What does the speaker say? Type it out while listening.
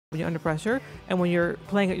when you're under pressure and when you're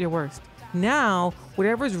playing at your worst. Now,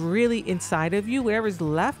 whatever's really inside of you, whatever's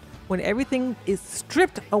left, when everything is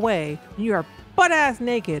stripped away, when you are butt-ass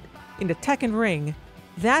naked in the Tekken ring,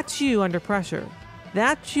 that's you under pressure.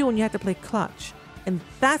 That's you when you have to play clutch. And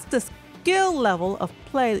that's the skill level of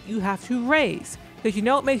play that you have to raise. Because you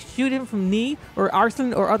know what makes you different from me or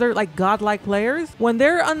Arslan or other like godlike players? When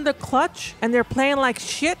they're under clutch and they're playing like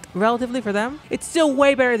shit, relatively for them, it's still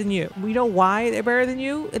way better than you. We know why they're better than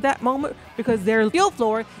you at that moment? Because their skill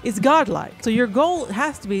floor is godlike. So your goal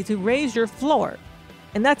has to be to raise your floor.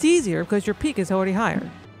 And that's easier because your peak is already higher.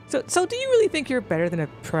 So do you really think you're better than a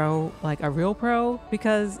pro, like a real pro?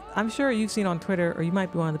 Because I'm sure you've seen on Twitter, or you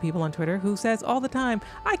might be one of the people on Twitter who says all the time,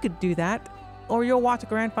 I could do that. Or you'll watch a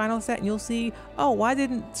grand final set and you'll see, oh, why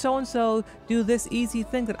didn't so-and-so do this easy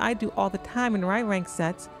thing that I do all the time in my ranked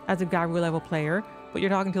sets as a Garu level player? But you're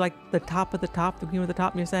talking to like the top of the top, the cream of the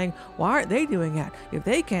top, and you're saying, why aren't they doing that? If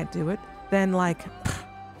they can't do it, then like,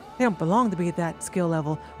 they don't belong to be at that skill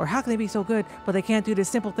level. Or how can they be so good, but they can't do the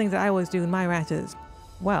simple things that I always do in my matches?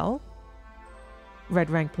 Well, red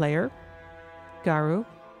rank player, Garu,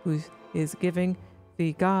 who is giving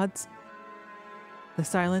the gods the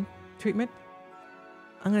silent treatment,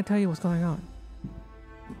 I'm going to tell you what's going on.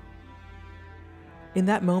 In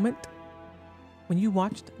that moment, when you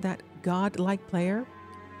watched that god-like player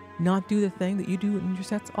not do the thing that you do in your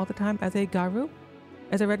sets all the time as a Garu,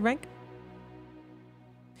 as a red rank,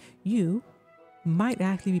 you might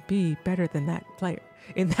actually be better than that player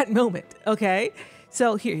in that moment, okay?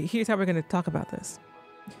 So here's how we're going to talk about this.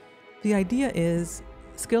 The idea is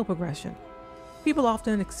skill progression. People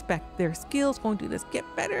often expect their skills going to just get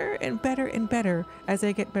better and better and better as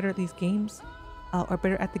they get better at these games or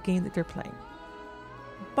better at the game that they're playing.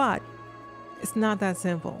 But it's not that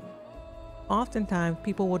simple. Oftentimes,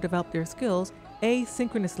 people will develop their skills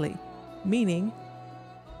asynchronously, meaning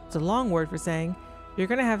it's a long word for saying you're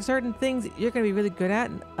going to have certain things that you're going to be really good at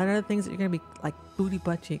and other things that you're going to be like booty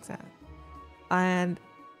butt cheeks at. And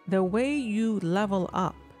the way you level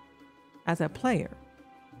up as a player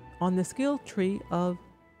on the skill tree of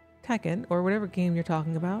Tekken or whatever game you're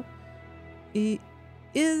talking about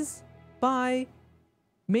is by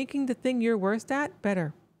making the thing you're worst at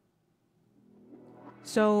better.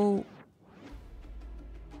 So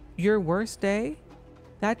your worst day,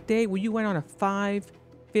 that day when you went on a 5,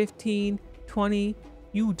 15, 20,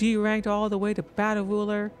 you D-ranked all the way to battle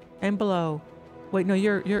ruler and below. Wait, no,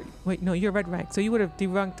 you're red rank. So you would have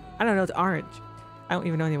D-ranked, I don't know, it's orange. I don't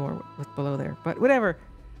even know anymore what's below there, but whatever.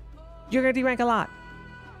 You're gonna D-rank a lot.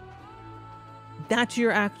 That's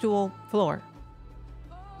your actual floor.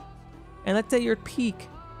 And let's say your peak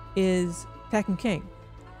is Tekken King.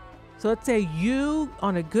 So let's say you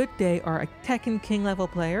on a good day are a Tekken King level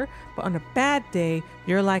player, but on a bad day,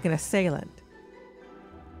 you're like an assailant.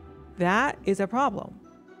 That is a problem.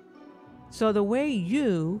 So the way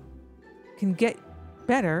you can get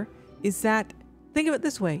better is that, think of it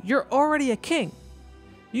this way, you're already a king.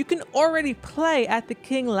 You can already play at the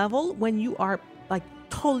king level when you are like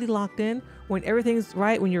totally locked in, when everything's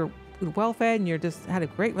right, when you're well fed and you're just had a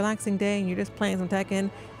great relaxing day and you're just playing some Tekken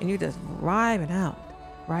and you're just vibing out,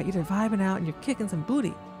 right? You're just vibing out and you're kicking some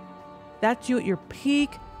booty. That's you at your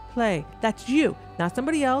peak play. That's you, not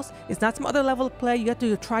somebody else. It's not some other level of play you have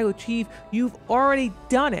to try to achieve. You've already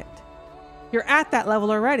done it. You're at that level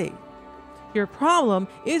already. Your problem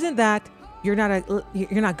isn't that you're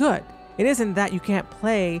not good. It isn't that you can't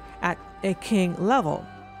play at a king level,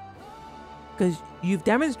 because you've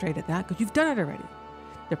demonstrated that, because you've done it already.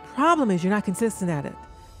 The problem is you're not consistent at it.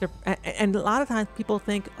 And a lot of times people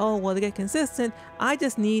think, oh, well, to get consistent, I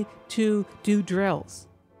just need to do drills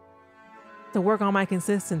to work on my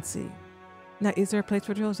consistency. Now, is there a place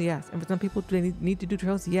for drills? Yes. And for some people, do they need to do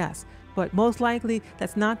drills? Yes. But most likely,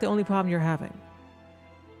 that's not the only problem you're having.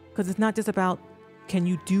 Because it's not just about, can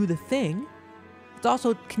you do the thing? It's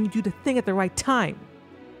also, can you do the thing at the right time?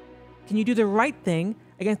 Can you do the right thing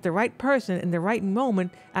against the right person in the right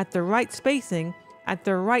moment, at the right spacing, at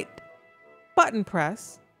the right button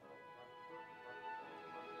press?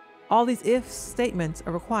 All these if statements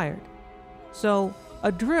are required. So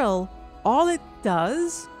a drill, all it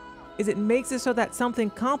does is it makes it so that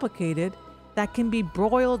something complicated that can be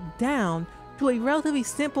boiled down to a relatively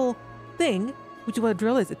simple thing, which is what a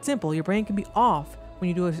drill is. It's simple. Your brain can be off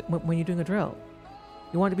when you're doing a drill.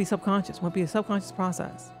 You want it to be subconscious. You want it to be a subconscious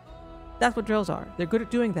process. That's what drills are. They're good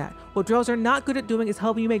at doing that. What drills are not good at doing is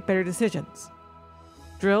helping you make better decisions.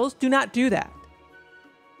 Drills do not do that.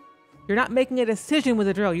 You're not making a decision with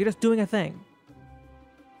a drill. You're just doing a thing.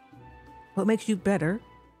 What makes you better,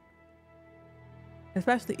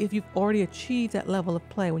 especially if you've already achieved that level of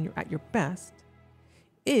play when you're at your best,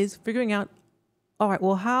 is figuring out, all right,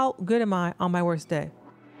 well, how good am I on my worst day?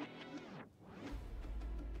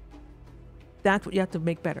 That's what you have to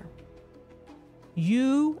make better.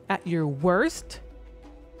 You at your worst,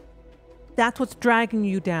 that's what's dragging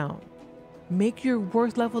you down. Make your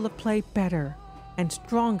worst level of play better and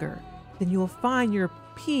stronger. Then you will find your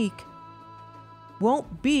peak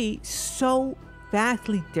won't be so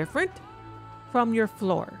vastly different from your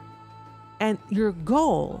floor. And your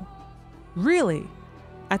goal, really,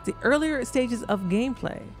 at the earlier stages of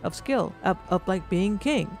gameplay, of skill, of like being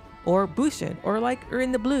king or Bushin or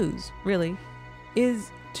in the blues, really,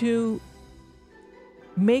 is to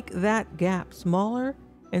make that gap smaller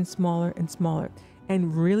and smaller and smaller.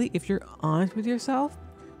 And really, if you're honest with yourself,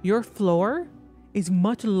 your floor is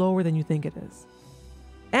much lower than you think it is.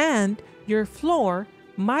 And your floor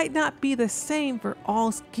might not be the same for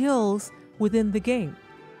all skills within the game.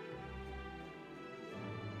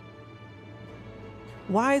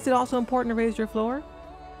 Why is it also important to raise your floor?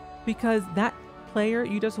 Because that player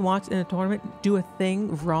you just watched in a tournament do a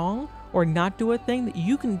thing wrong or not do a thing that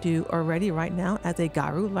you can do already right now as a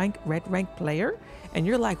Garu red rank player, and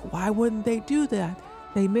you're like, why wouldn't they do that?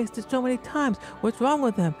 They missed it so many times. What's wrong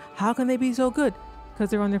with them? How can they be so good? Because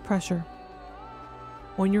they're under pressure.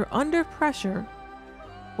 When you're under pressure,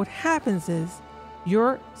 what happens is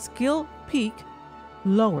your skill peak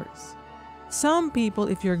lowers. Some people,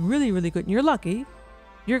 if you're really, really good and you're lucky,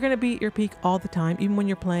 you're going to be at your peak all the time, even when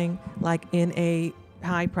you're playing like in a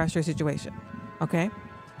high pressure situation. Okay?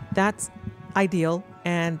 That's ideal.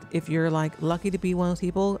 And if you're like lucky to be one of those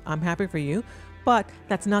people, I'm happy for you. But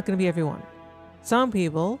that's not going to be everyone. Some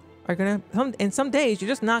people are going to, and some days you're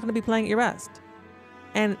just not going to be playing at your best.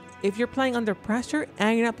 And if you're playing under pressure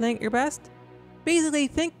and you're not playing at your best, basically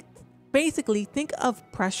think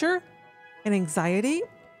of pressure and anxiety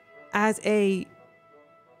as it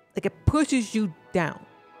pushes you down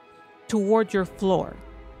towards your floor.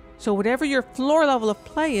 So whatever your floor level of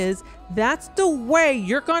play is, that's the way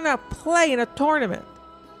you're going to play in a tournament.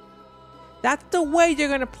 That's the way you're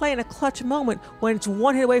going to play in a clutch moment when it's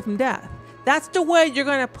one hit away from death. That's the way you're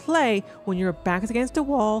going to play when your back is against the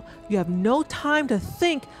wall. You have no time to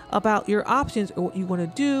think about your options or what you want to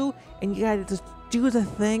do, and you got to just do the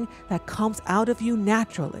thing that comes out of you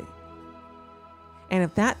naturally. And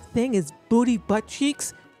if that thing is booty, butt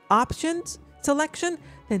cheeks, options, selection,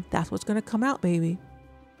 then that's what's going to come out, baby.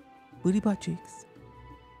 Booty, butt cheeks.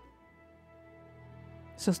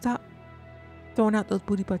 So stop throwing out those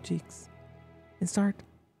booty, butt cheeks and start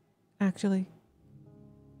actually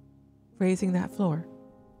raising that floor.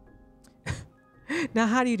 Now,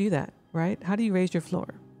 how do you do that, right? How do you raise your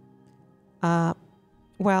floor?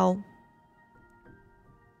 Well,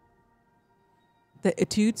 the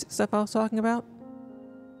etudes stuff I was talking about,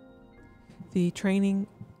 the training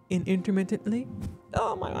in intermittently.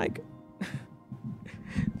 Oh, my mic.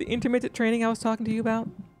 The intermittent training I was talking to you about.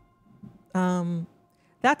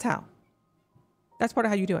 That's part of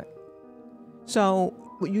how you do it. So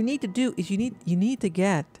what you need to do is you need to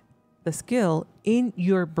get the skill in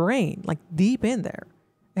your brain, like deep in there.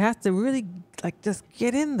 It has to really just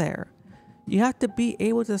get in there. You have to be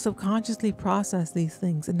able to subconsciously process these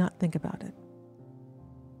things and not think about it.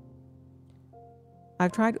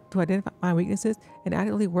 I've tried to identify my weaknesses and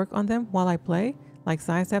actively work on them while I play, like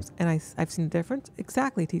side steps, and I've seen the difference.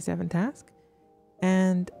 Exactly, T7 task.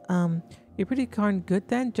 And you're pretty darn good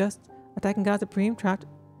then, just attacking God Supreme trapped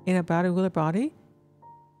in a battle ruler body.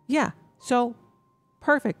 Yeah, so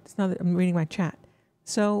perfect. It's now that I'm reading my chat.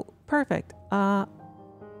 So perfect. The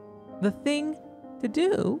thing to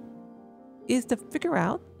do is to figure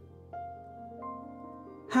out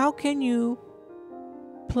how can you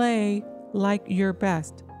play like your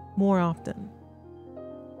best more often.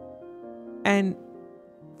 And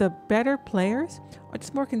the better players are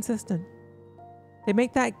just more consistent. They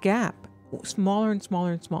make that gap smaller and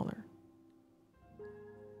smaller and smaller.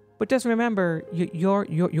 But just remember,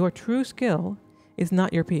 your true skill is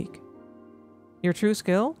not your peak. Your true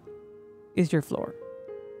skill is your floor,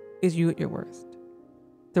 is you at your worst.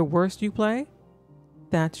 The worst you play,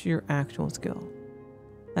 that's your actual skill.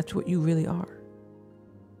 That's what you really are,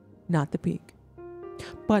 not the peak.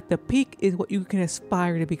 But the peak is what you can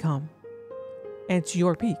aspire to become. And it's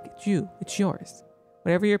your peak. It's you. It's yours.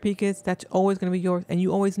 Whatever your peak is, that's always going to be yours. And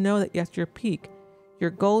you always know that that's your peak.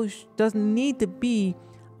 Your goal doesn't need to be,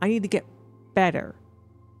 I need to get better.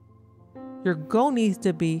 Your goal needs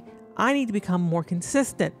to be, I need to become more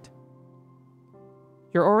consistent.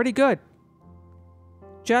 You're already good.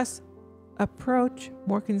 Just approach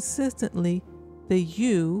more consistently the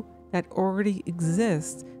you that already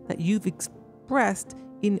exists, that you've expressed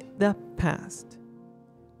in the past.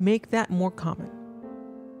 Make that more common.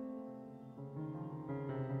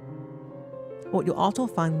 What you'll also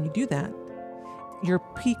find when you do that, your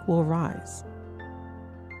peak will rise.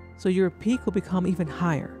 So your peak will become even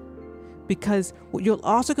higher. Because what you're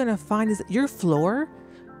also going to find is that your floor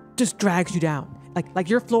just drags you down. Like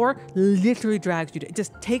your floor literally drags you down. It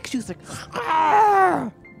just takes you, it's like,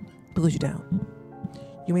 pulls you down.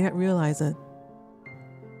 You may not realize it,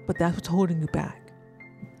 but that's what's holding you back.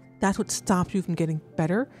 That's what stops you from getting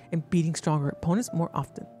better and beating stronger opponents more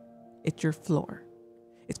often. It's your floor.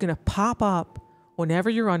 It's going to pop up whenever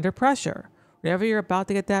you're under pressure, whenever you're about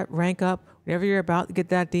to get that rank up, whenever you're about to get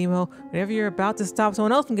that demo, whenever you're about to stop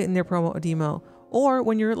someone else from getting their promo or demo, or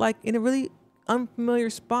when you're like in a really unfamiliar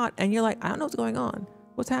spot and you're like, I don't know what's going on.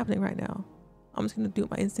 What's happening right now? I'm just going to do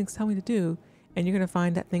what my instincts tell me to do. And you're going to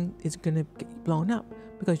find that thing is going to get blown up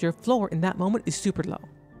because your floor in that moment is super low.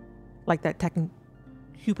 Like that Tekken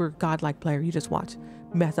super godlike player you just watched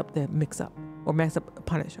mess up the mix up or mess up a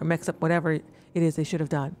punish or mess up whatever it is they should have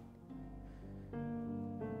done.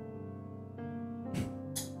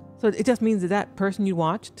 So it just means that that person you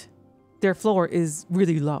watched, their floor is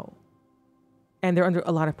really low and they're under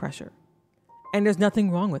a lot of pressure. And there's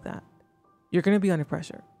nothing wrong with that. You're going to be under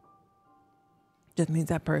pressure. Just means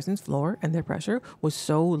that person's floor and their pressure was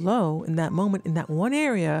so low in that moment, in that one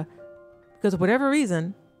area, because of whatever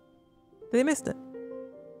reason, they missed it.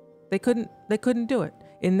 They couldn't do it.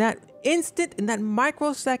 In that instant, in that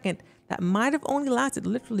microsecond, that might have only lasted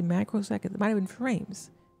literally microseconds, it might have been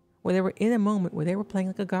frames, where they were in a moment where they were playing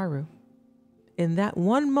like a Garu. In that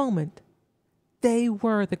one moment, they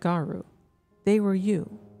were the Garu. They were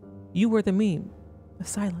you. You were the meme. The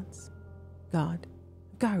silence. God.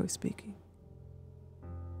 Garu speaking.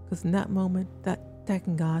 Because in that moment, that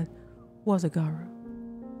Tekken God was a Garu.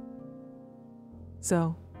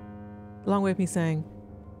 So, a long way of me saying,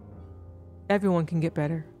 everyone can get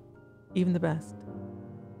better. Even the best.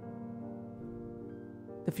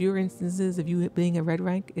 The fewer instances of you being a red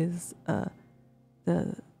rank is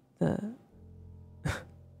the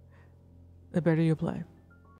better you play.